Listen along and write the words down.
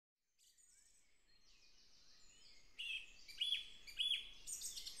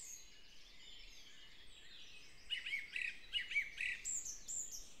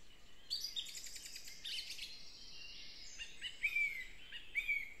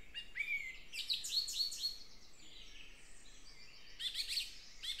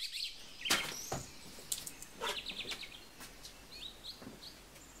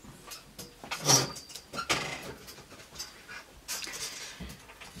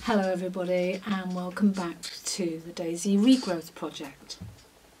Hello everybody and welcome back to the Daisy Regrowth Project.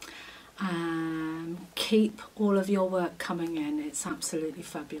 Keep all of your work coming in, it's absolutely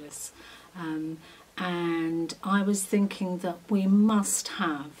fabulous. And I was thinking that we must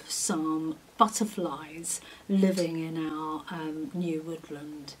have some butterflies living in our new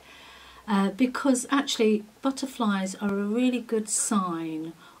woodland. Because actually butterflies are a really good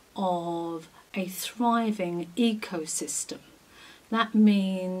sign of a thriving ecosystem. That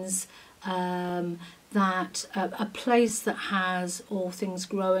means that a place that has all things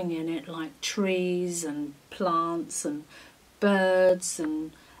growing in it, like trees and plants and birds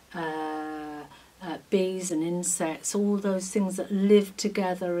and bees and insects, all those things that live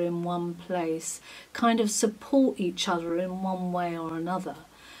together in one place, kind of support each other in one way or another,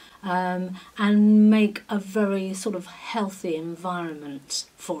 and make a very sort of healthy environment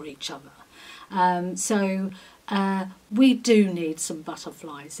for each other. We do need some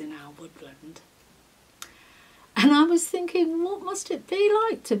butterflies in our woodland. And I was thinking, what must it be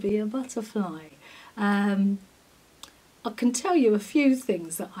like to be a butterfly? I can tell you a few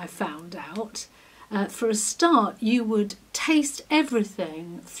things that I found out. For a start, you would taste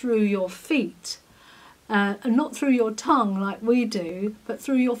everything through your feet. And not through your tongue like we do, but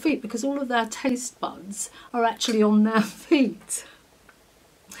through your feet, because all of their taste buds are actually on their feet.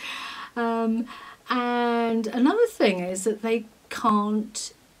 And another thing is that they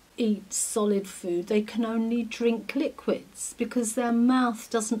can't eat solid food, they can only drink liquids because their mouth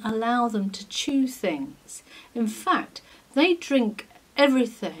doesn't allow them to chew things. In fact, they drink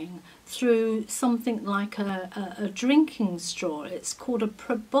everything through something like a drinking straw. It's called a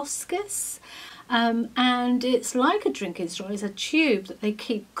proboscis, and it's like a drinking straw. It's a tube that they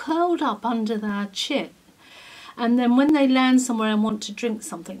keep curled up under their chin. And then when they land somewhere and want to drink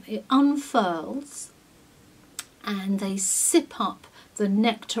something, it unfurls and they sip up the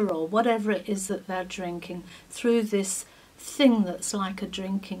nectar or whatever it is that they're drinking through this thing that's like a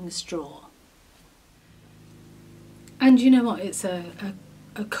drinking straw. And you know what? It's a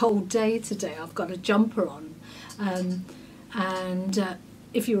cold day today. I've got a jumper on.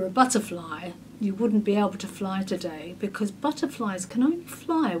 If you were a butterfly, you wouldn't be able to fly today because butterflies can only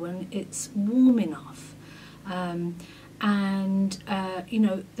fly when it's warm enough. You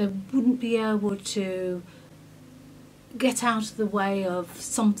know, they wouldn't be able to get out of the way of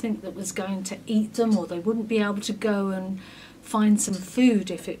something that was going to eat them, or they wouldn't be able to go and find some food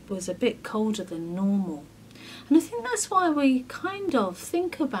if it was a bit colder than normal. And I think that's why we kind of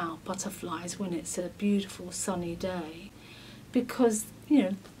think about butterflies when it's a beautiful sunny day, because, you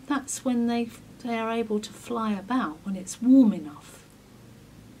know, that's when they are able to fly about, when it's warm enough.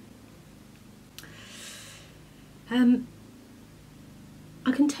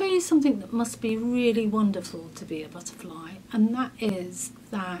 I can tell you something that must be really wonderful to be a butterfly, and that is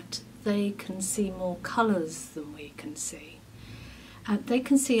that they can see more colours than we can see. They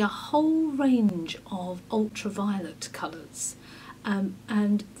can see a whole range of ultraviolet colours,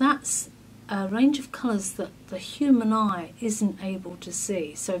 and that's a range of colours that the human eye isn't able to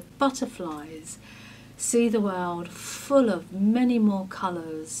see. So butterflies see the world full of many more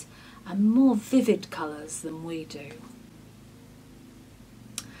colours and more vivid colours than we do.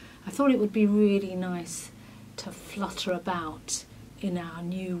 I thought it would be really nice to flutter about in our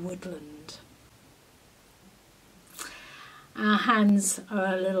new woodland. Our hands are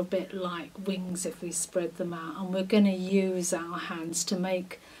a little bit like wings if we spread them out, and we're going to use our hands to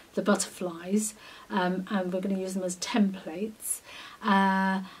make the butterflies, and we're going to use them as templates,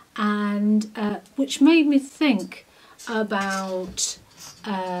 which made me think about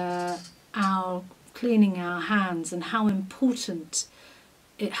our cleaning our hands and how important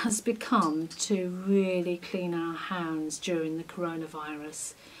it has become to really clean our hands during the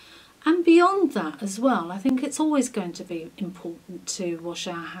coronavirus. And beyond that as well, I think it's always going to be important to wash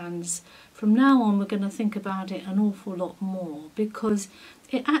our hands. From now on, we're going to think about it an awful lot more, because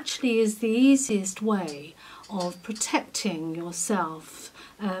it actually is the easiest way of protecting yourself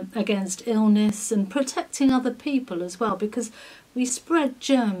against illness and protecting other people as well, because we spread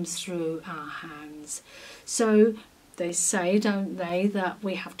germs through our hands. So they say, don't they, that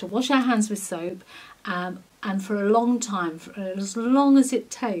we have to wash our hands with soap and for a long time, for as long as it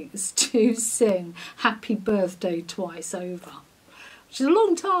takes to sing Happy Birthday twice over, which is a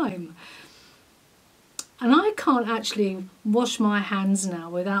long time. And I can't actually wash my hands now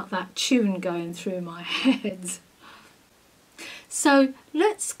without that tune going through my head. So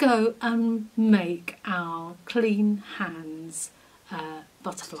let's go and make our clean hands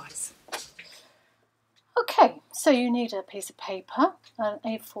butterflies. Okay, so you need a piece of paper, an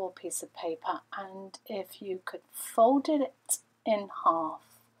A4 piece of paper, and if you could fold it in half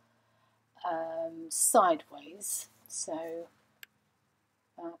sideways, so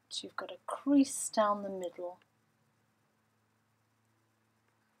that you've got a crease down the middle.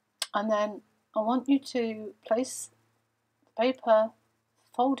 And then I want you to place the paper,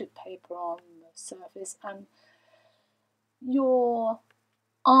 folded paper, on the surface, and your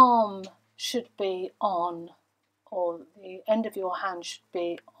arm should be on, or the end of your hand should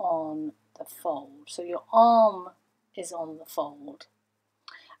be on the fold. So your arm is on the fold.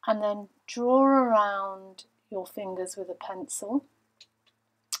 And then draw around your fingers with a pencil.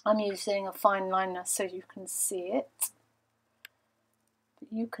 I'm using a fine liner so you can see it.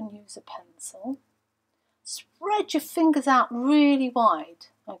 But you can use a pencil. Spread your fingers out really wide,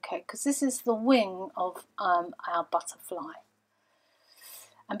 okay, because this is the wing of our butterfly.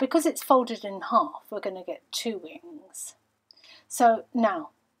 And because it's folded in half, we're going to get 2 wings. So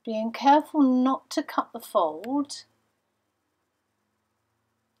now, being careful not to cut the fold,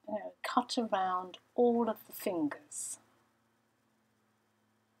 cut around all of the fingers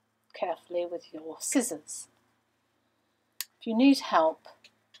carefully with your scissors. If you need help,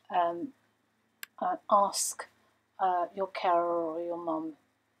 ask your carer or your mum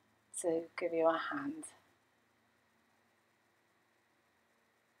to give you a hand.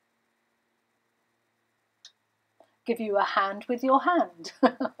 Give you a hand with your hand.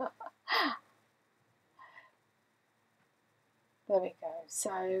 There we go.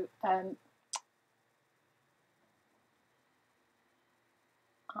 So I am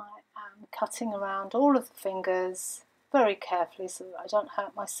cutting around all of the fingers very carefully so that I don't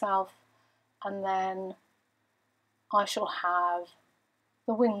hurt myself, and then I shall have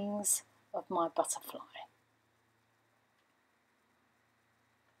the wings of my butterfly.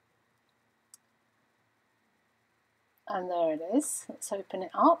 And there it is. Let's open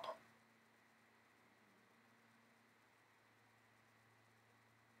it up.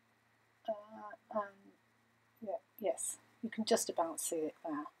 Yes, you can just about see it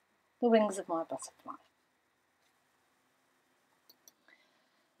there. The wings of my butterfly.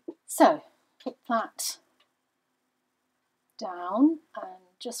 So, put that down and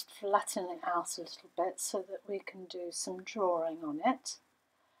just flatten it out a little bit so that we can do some drawing on it.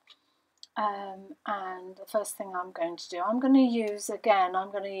 And the first thing I'm going to do, I'm going to use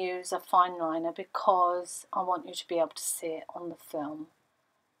a fine liner because I want you to be able to see it on the film.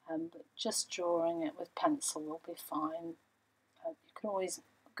 But just drawing it with pencil will be fine. You can always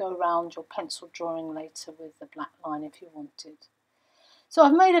go around your pencil drawing later with the black line if you wanted. So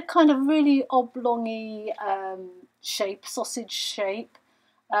I've made a kind of really oblongy shape, sausage shape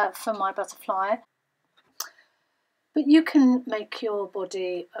for my butterfly. But you can make your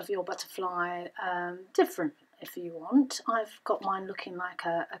body of your butterfly different if you want. I've got mine looking like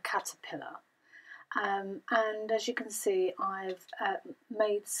a caterpillar. And as you can see, I've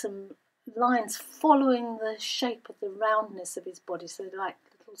made some lines following the shape of the roundness of his body, so they're like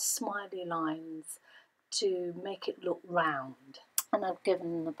little smiley lines to make it look round. And I've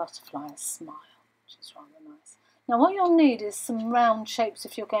given the butterfly a smile, which is rather nice. Now what you'll need is some round shapes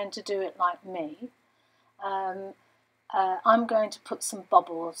if you're going to do it like me. I'm going to put some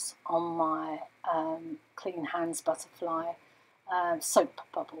bubbles on my Clean Hands butterfly, soap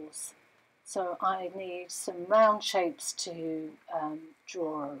bubbles. So I need some round shapes to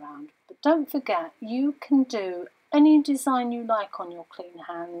draw around. But don't forget, you can do any design you like on your Clean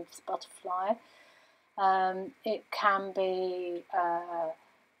Hands butterfly. It can be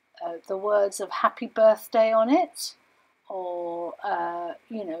the words of happy birthday on it, or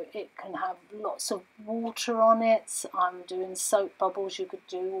it can have lots of water on it. I'm doing soap bubbles. You could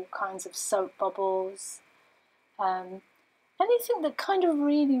do all kinds of soap bubbles. Anything that kind of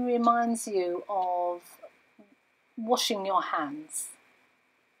really reminds you of washing your hands.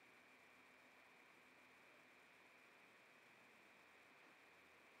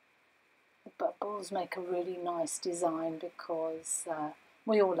 The bubbles make a really nice design because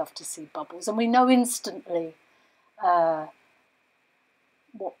we all love to see bubbles, and we know instantly what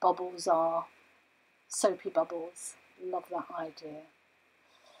bubbles are. Soapy bubbles. Love that idea.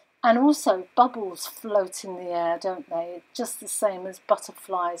 And also bubbles float in the air, don't they? Just the same as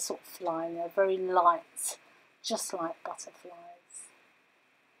butterflies sort of flying. They're very light, just like butterflies.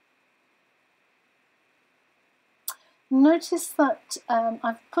 Notice that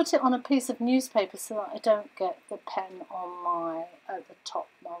I've put it on a piece of newspaper so that I don't get the pen on at the top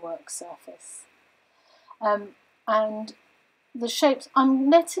of my work surface. And the shapes, I'm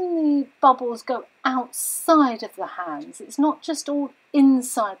letting the bubbles go outside of the hands. It's not just all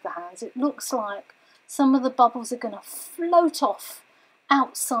inside the hands. It looks like some of the bubbles are going to float off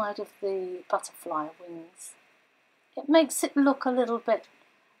outside of the butterfly wings. It makes it look a little bit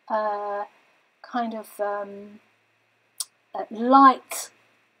kind of light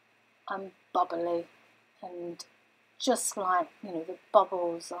and bubbly, and just like, you know, the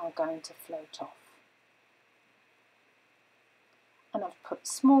bubbles are going to float off. And I've put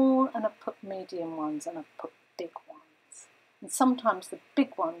small, and I've put medium ones, and I've put big ones. And sometimes the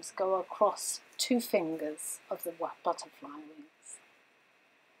big ones go across 2 fingers of the butterfly wings.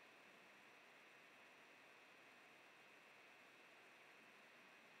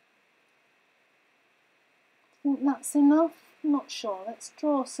 I think that's enough. I'm not sure. Let's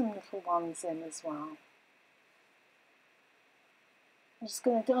draw some little ones in as well. I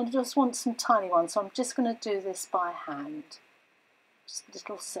just want some tiny ones, so I'm just going to do this by hand. Just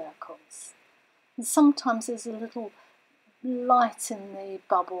little circles. And sometimes there's a little light in the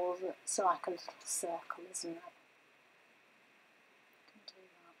bubble that's like a little circle, isn't it? Can do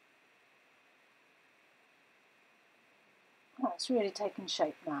that. Oh, it's really taking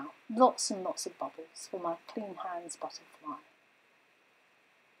shape now. Lots and lots of bubbles for my clean hands butterfly.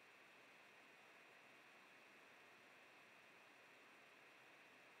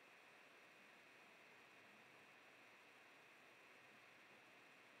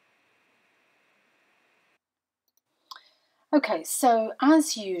 Okay, so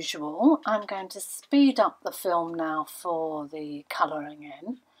as usual, I'm going to speed up the film now for the colouring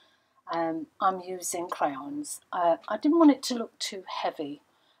in. I'm using crayons. I didn't want it to look too heavy,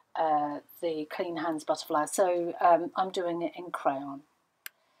 the Clean Hands Butterfly, so I'm doing it in crayon.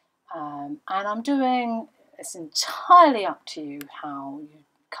 And it's entirely up to you how you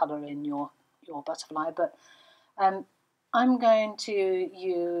colour in your butterfly, but I'm going to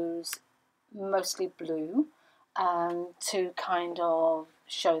use mostly blue to kind of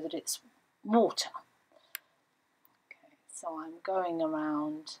show that it's water. Okay, so I'm going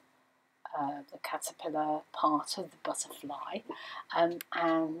around the caterpillar part of the butterfly, and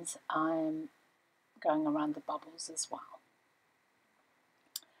I'm going around the bubbles as well.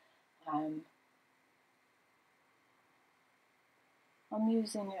 I'm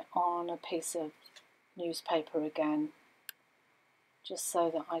using it on a piece of newspaper again, just so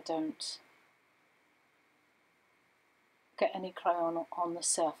that I don't get any crayon on the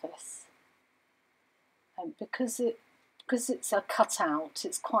surface. Because it's a cutout,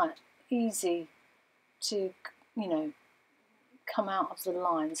 it's quite easy to, you know, come out of the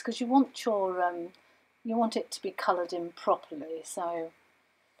lines, because you want you want it to be coloured in properly. So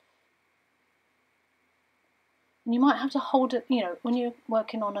you might have to hold it, you know, when you're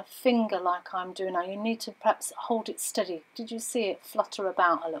working on a finger like I'm doing now, you need to perhaps hold it steady. Did you see it flutter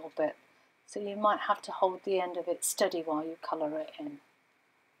about a little bit? So you might have to hold the end of it steady while you colour it in.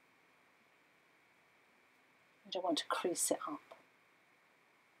 You don't want to crease it up.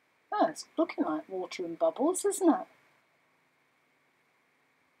 Oh, it's looking like water and bubbles, isn't it?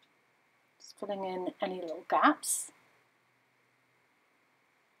 Just filling in any little gaps.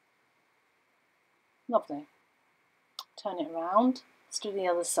 Lovely. Turn it around. Let's do the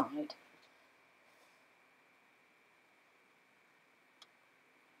other side.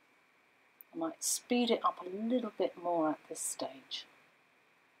 I might speed it up a little bit more at this stage.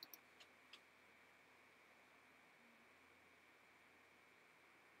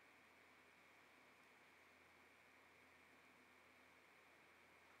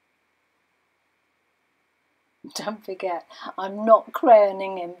 Don't forget, I'm not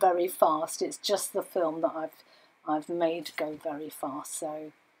crayoning in very fast. It's just the film that I've made go very fast, so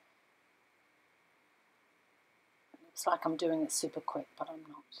it looks like I'm doing it super quick, but I'm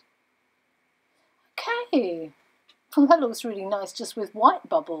not. Okay, well, that looks really nice just with white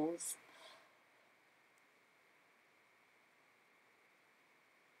bubbles.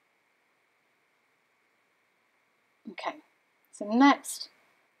 Okay, so next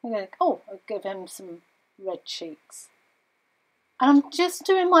I'm going to, I'll give him some red cheeks. And I'm just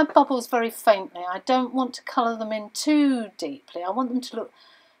doing my bubbles very faintly. I don't want to colour them in too deeply. I want them to look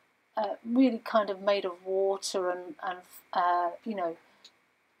really kind of made of water and you know,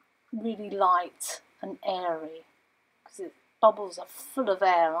 really light and airy, because bubbles are full of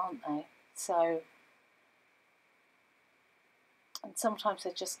air, aren't they? So, and sometimes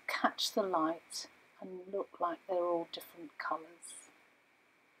they just catch the light and look like they're all different colours.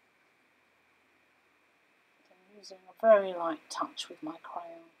 I'm using a very light touch with my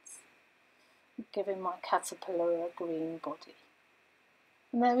crayons, giving my caterpillar a green body.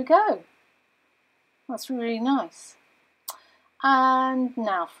 And there we go. That's really nice. And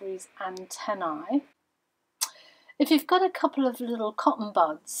now for his antennae. If you've got a couple of little cotton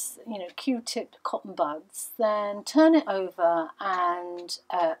buds, you know, Q-tip cotton buds, then turn it over and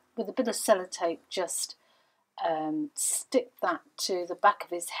with a bit of sellotape just stick that to the back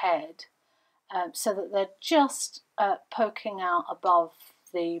of his head, so that they're just poking out above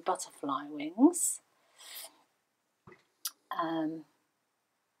the butterfly wings.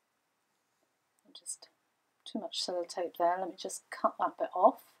 Just too much sellotape there. Let me just cut that bit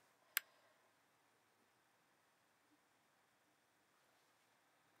off.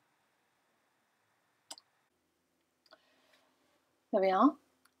 There we are.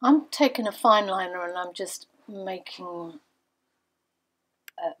 I'm taking a fine liner and I'm just making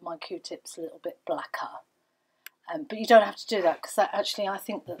my Q-tips a little bit blacker. But you don't have to do that, because actually I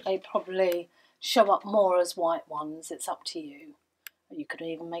think that they probably show up more as white ones. It's up to you. You could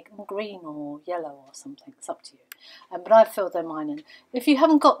even make them green or yellow or something. It's up to you. But I've filled them mine in. If you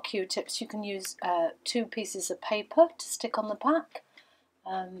haven't got Q-tips, you can use 2 pieces of paper to stick on the back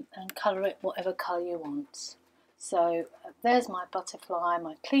and colour it whatever colour you want. So there's my butterfly,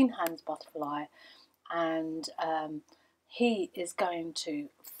 my clean hands butterfly, and he is going to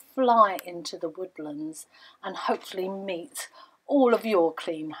fly into the woodlands and hopefully meet all of your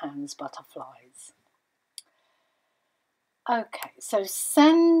clean hands butterflies. Okay, so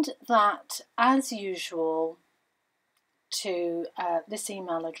send that as usual to this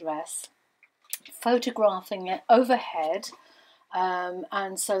email address, photographing it overhead,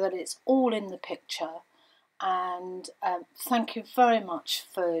 and so that it's all in the picture. And thank you very much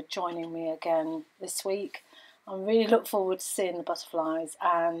for joining me again this week. I really look forward to seeing the butterflies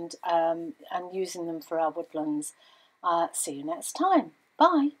and using them for our woodlands. See you next time.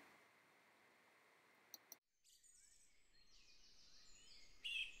 Bye.